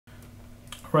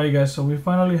Right, guys, so we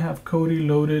finally have Kodi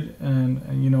loaded and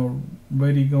you know,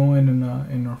 ready going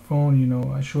in our phone. You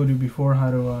know, I showed you before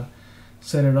how to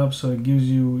set it up so it gives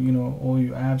you, you know, all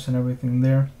your apps and everything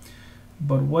there.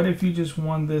 But what if you just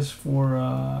want this for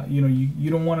you know,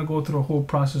 you don't want to go through the whole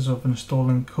process of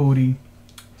installing Kodi,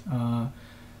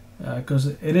 because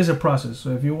it is a process. So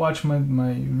if you watch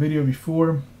my video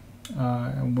before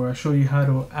where I show you how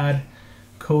to add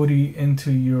Kodi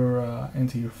into your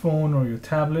phone or your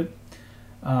tablet,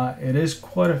 it is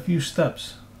quite a few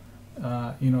steps.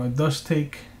 You know, it does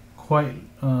take quite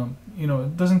you know,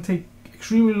 it doesn't take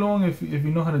extremely long if you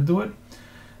know how to do it,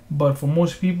 but for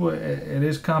most people it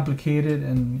is complicated.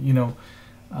 And you know,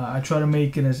 I try to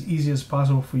make it as easy as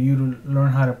possible for you to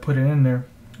learn how to put it in there.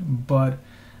 But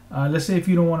let's say if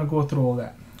you don't want to go through all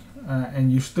that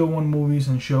and you still want movies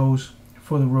and shows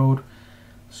for the road,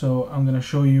 so I'm gonna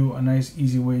show you a nice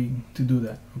easy way to do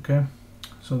that. Okay,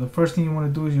 so the first thing you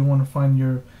want to do is you want to find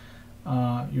your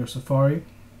Safari.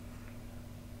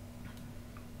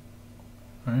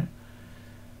 All right,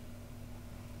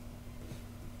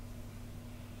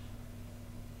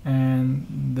 and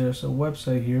there's a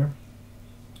website here.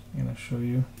 I'm gonna show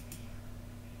you.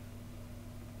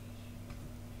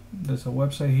 There's a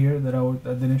website here that I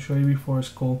didn't show you before. It's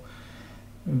called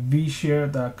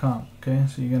vshare.com. Okay,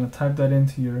 so you're gonna type that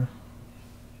into your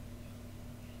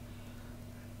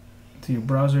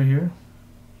browser here.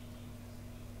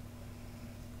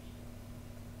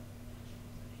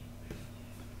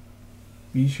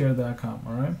 vshare.com.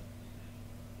 All right,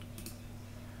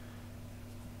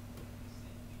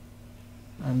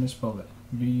 I misspelled it.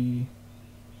 vshare.com.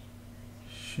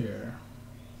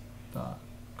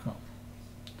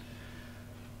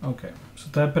 Okay, so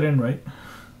type it in right.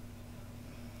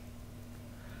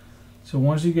 So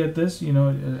once you get this, you know,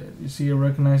 you see it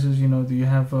recognizes, you know, do you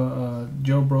have a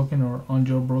jailbroken or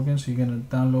unjailbroken? So you're gonna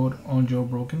download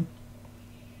unjailbroken.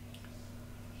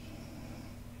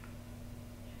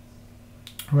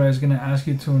 Right, it's gonna ask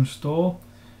you to install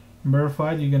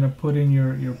verified. You're gonna put in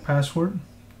your password.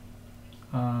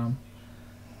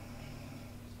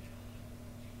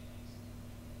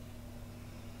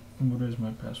 What is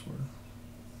my password?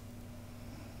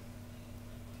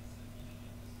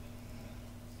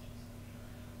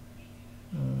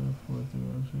 Uh,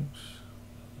 4306.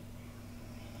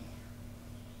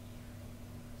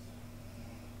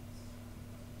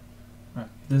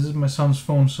 Alright, this is my son's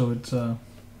phone, so it's alright,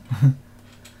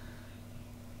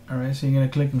 so you're gonna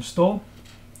click install,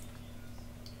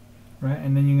 right,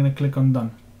 and then you're gonna click on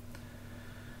done.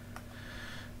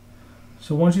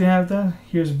 So once you have that,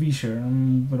 here's vShare. I'm gonna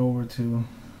move it over to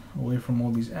away from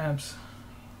all these apps.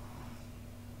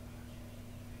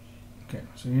 Okay,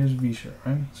 so here's vShare,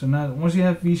 right? So now once you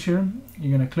have vShare,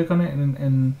 you're gonna click on it,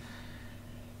 and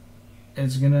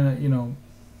it's gonna, you know,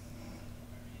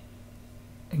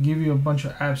 give you a bunch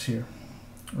of apps here,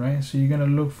 right? So you're gonna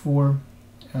look for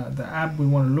the app we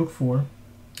want to look for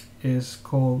is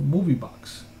called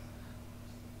MovieBox.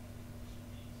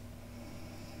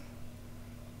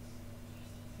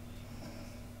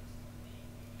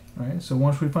 Right, so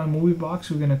once we find MovieBox,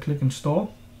 we're gonna click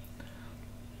install.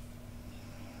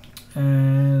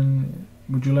 And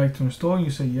would you like to install?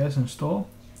 You say yes, install.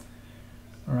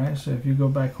 Alright, so if you go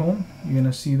back home, you're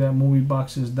gonna see that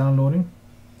MovieBox is downloading.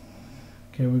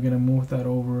 Okay, we're gonna move that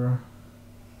over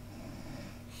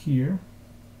here.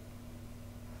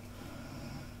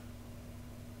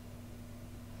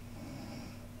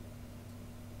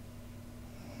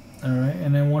 Alright,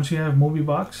 and then once you have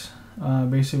MovieBox,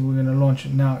 basically we're gonna launch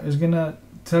it. Now it's gonna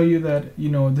tell you that, you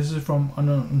know, this is from an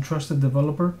untrusted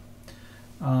developer.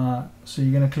 So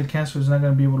you're gonna click cancel. It's not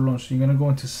gonna be able to launch. So you're gonna go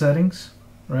into settings,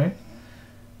 right?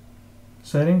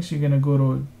 Settings. You're gonna go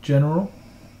to general,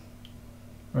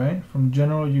 right? From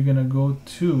general, you're gonna go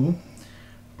to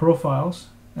profiles,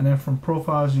 and then from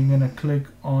profiles, you're gonna click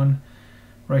on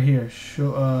right here,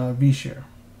 show vShare.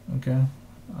 Okay.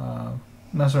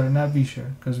 No, sorry, not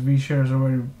vShare, because vShare is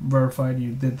already verified.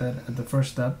 You did that at the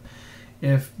first step.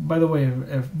 If, by the way,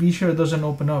 if vShare doesn't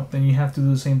open up, then you have to do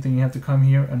the same thing. You have to come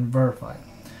here and verify.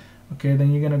 Okay,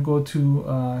 then you're gonna go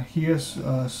to here's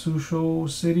Suzhou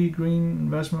City Green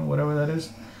Investment, whatever that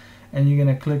is, and you're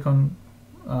gonna click on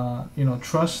you know,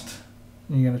 trust.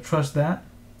 And you're gonna trust that,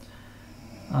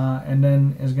 and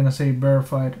then it's gonna say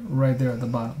verified right there at the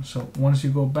bottom. So once you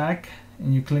go back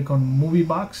and you click on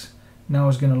MovieBox, now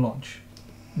it's gonna launch.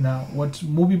 Now, what's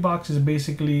MovieBox is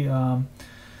basically like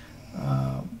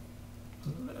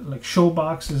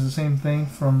Showbox is the same thing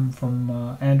from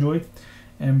Android,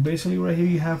 and basically right here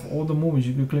you have all the movies.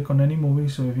 You could click on any movie.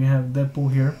 So if you have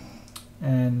Deadpool here,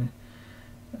 and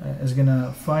it's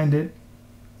gonna find it,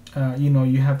 you know,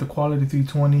 you have the quality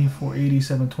 320, 480,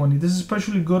 720. This is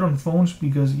especially good on phones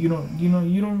because you don't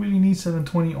really need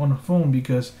 720 on a phone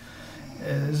because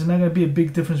there's not gonna be a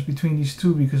big difference between these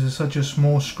two because it's such a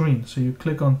small screen. So you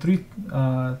click on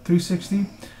 360.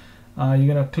 You're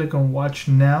gonna click on watch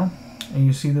now, and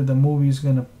you see that the movie is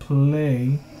gonna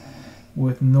play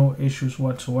with no issues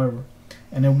whatsoever,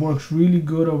 and it works really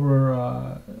good over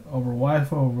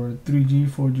Wi-Fi, over 3G,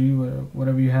 4G,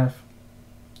 whatever you have.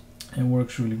 It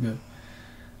works really good.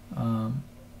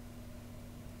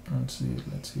 Let's see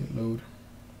it load.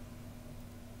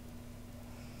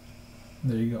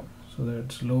 There you go. So there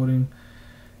it's loading,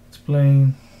 it's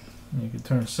playing. You can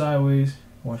turn sideways,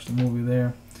 watch the movie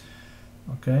there.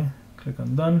 Okay, click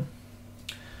on done.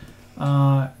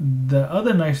 The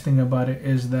other nice thing about it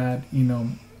is that, you know,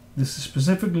 this is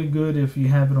specifically good if you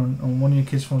have it on one of your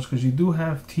kids' phones, because you do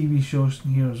have TV shows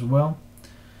here as well.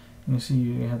 You see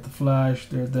you have the Flash,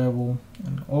 Daredevil,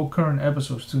 and all current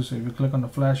episodes too. So if you click on the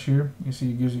Flash here, you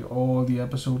see it gives you all the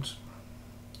episodes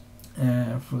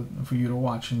for you to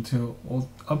watch until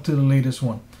up to the latest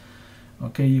one.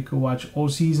 Okay, you could watch all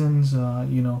seasons.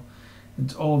 You know,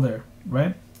 it's all there,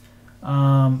 right?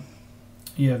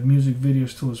 You have music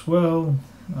videos too as well.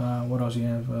 What else you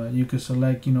have? You could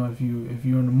select, you know, if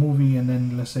you're in a movie, and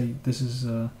then let's say this is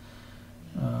you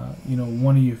know,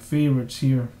 one of your favorites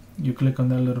here. You click on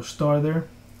that little star there,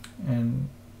 and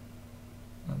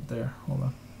not there. Hold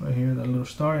on, right here, that little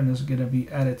star, and it's gonna be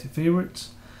added to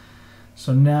favorites.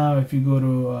 So now, if you go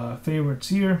to favorites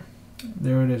here,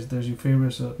 there it is. There's your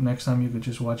favorites. So next time you could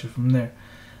just watch it from there.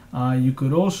 You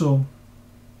could also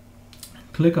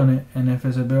click on it, and if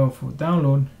it's available for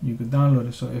download, you could download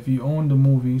it. So if you own the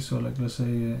movie, so like let's say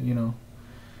you know,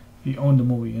 if you own the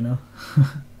movie, you know,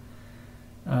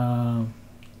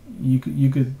 you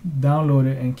could download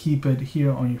it and keep it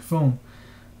here on your phone.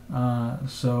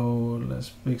 So let's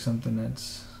pick something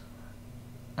that's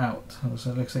out.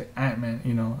 So let's say Ant-Man.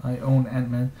 You know, I own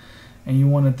Ant-Man, and you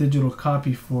want a digital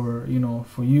copy for, you know,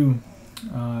 for you.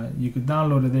 You could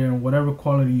download it there in whatever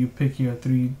quality you pick here,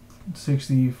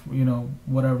 360, you know,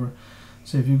 whatever.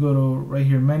 So if you go to right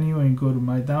here menu and go to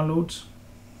my downloads,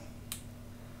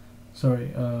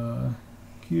 sorry,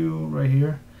 queue right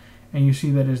here, and you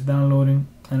see that it's downloading,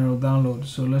 and it'll download.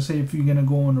 So let's say if you're gonna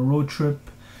go on a road trip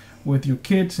with your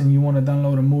kids and you want to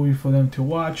download a movie for them to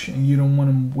watch, and you don't want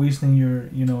them wasting your,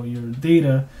 you know, your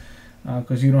data,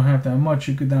 because you don't have that much,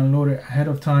 you could download it ahead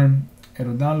of time.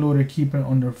 It'll download it, keep it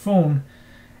on their phone,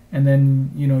 and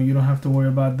then, you know, you don't have to worry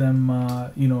about them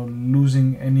you know,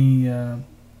 losing any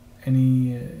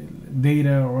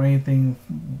data or anything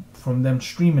from them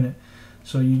streaming it.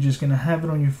 So you're just gonna have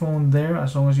it on your phone there,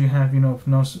 as long as you have, you know,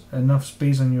 enough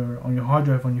space on your hard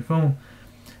drive on your phone,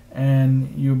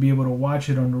 and you'll be able to watch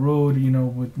it on the road, you know,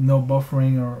 with no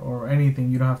buffering or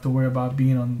anything. You don't have to worry about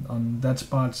being on dead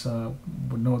spots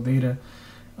with no data.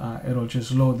 It'll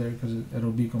just load there because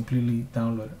it'll be completely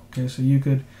downloaded. Okay, so you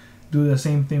could do the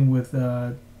same thing with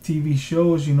TV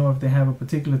shows. You know, if they have a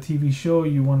particular TV show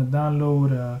you want to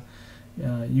download,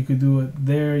 you could do it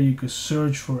there. You could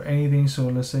search for anything. So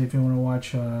let's say if you want to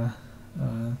watch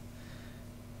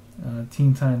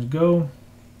Teen Titans Go,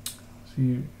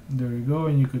 see, there you go,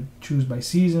 and you could choose by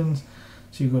seasons.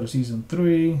 So you go to season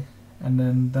 3 and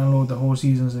then download the whole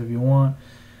seasons if you want.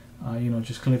 You know,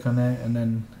 just click on that and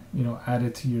then, you know, add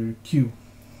it to your queue.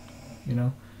 You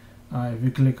know, if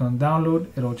you click on download,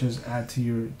 it'll just add to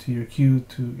your queue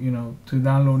to, you know, to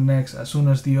download next as soon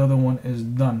as the other one is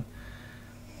done.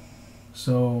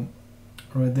 So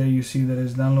right there you see that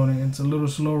it's downloading. It's a little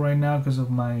slow right now because of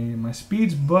my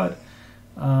speeds, but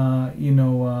you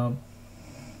know,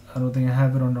 I don't think I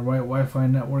have it on the right Wi-Fi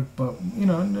network, but you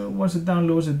know, once it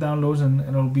downloads and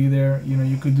it'll be there. You know,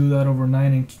 you could do that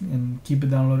overnight and keep it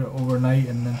downloaded overnight,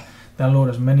 and then download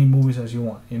as many movies as you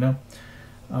want, you know,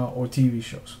 or TV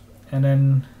shows. And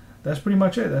then that's pretty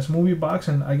much it. That's MovieBox,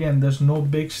 and again, there's no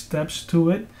big steps to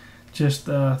it. Just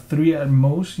 3 at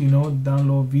most. You know,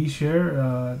 download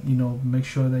vShare. You know, make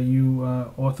sure that you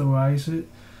authorize it,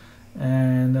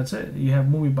 and that's it. You have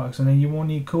MovieBox, and then you won't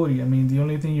need Kodi. I mean, the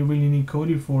only thing you really need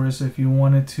Kodi for is if you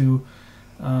wanted to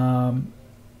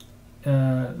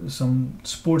some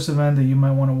sports event that you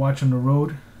might want to watch on the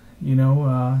road. You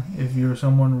know, if you're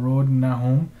someone on the road and not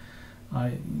home,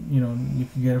 you know, you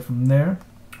can get it from there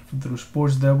through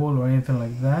Sports Devil or anything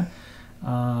like that.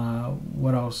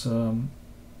 What else?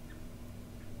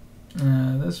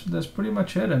 That's pretty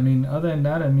much it. I mean, other than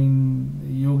that, I mean,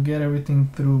 you'll get everything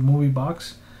through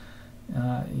MovieBox.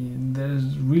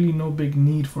 There's really no big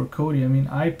need for Kodi. I mean,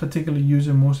 I particularly use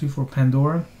it mostly for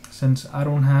Pandora, since I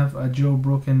don't have a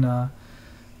jailbroken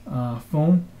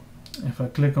phone. if I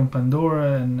click on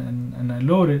Pandora and I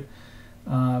load it,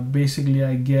 basically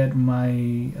I get my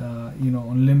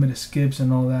unlimited skips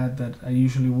and all that I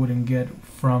usually wouldn't get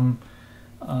from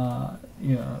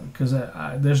because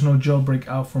there's no jailbreak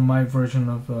out for my version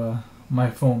of my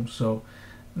phone, so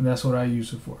that's what I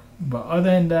use it for. But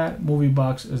other than that,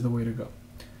 MovieBox is the way to go.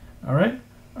 All right,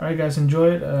 guys,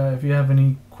 enjoy it. If you have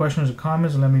any questions or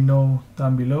comments, let me know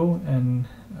down below, and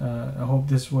I hope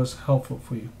this was helpful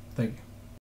for you. Thank you.